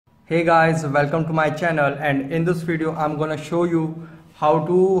Hey guys, welcome to my channel, and in this video I'm gonna show you how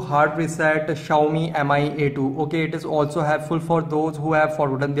to hard reset Xiaomi Mi A2. Okay, it is also helpful for those who have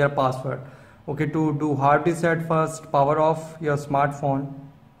forgotten their password. Okay, to do hard reset, first power off your smartphone,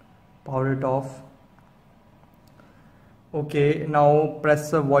 power it off. Okay, now press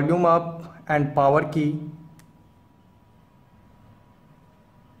the volume up and power key.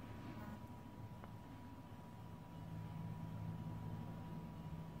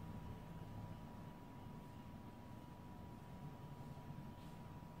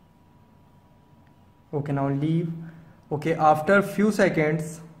 Okay, now leave. Okay, after few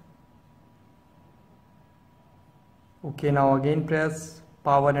seconds, okay, now again press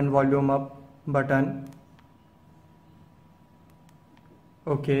power and volume up button.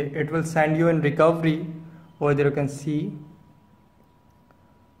 Okay, it will send you in recovery. Over there you can see.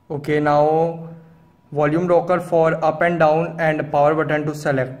 Okay, now volume rocker for up and down and power button to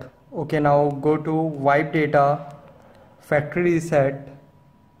select. Okay, now go to wipe data, factory reset.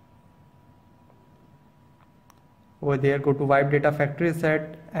 Over there, go to wipe data, factory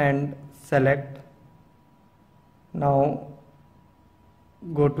reset and select. Now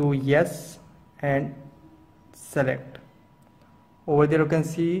go to yes and select. Over there you can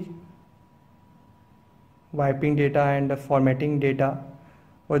see wiping data and formatting data.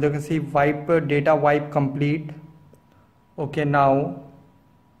 Over there you can see wipe data wipe complete. Okay, now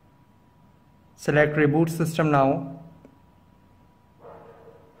select reboot system now.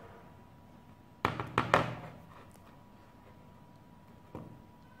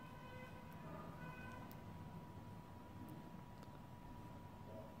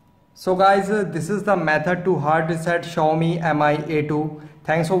 So guys, this is the method to hard reset Xiaomi Mi A2.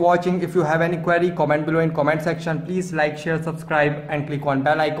 Thanks for watching. If you have any query, comment below in comment section. Please like, share, subscribe and click on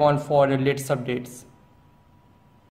bell icon for latest updates.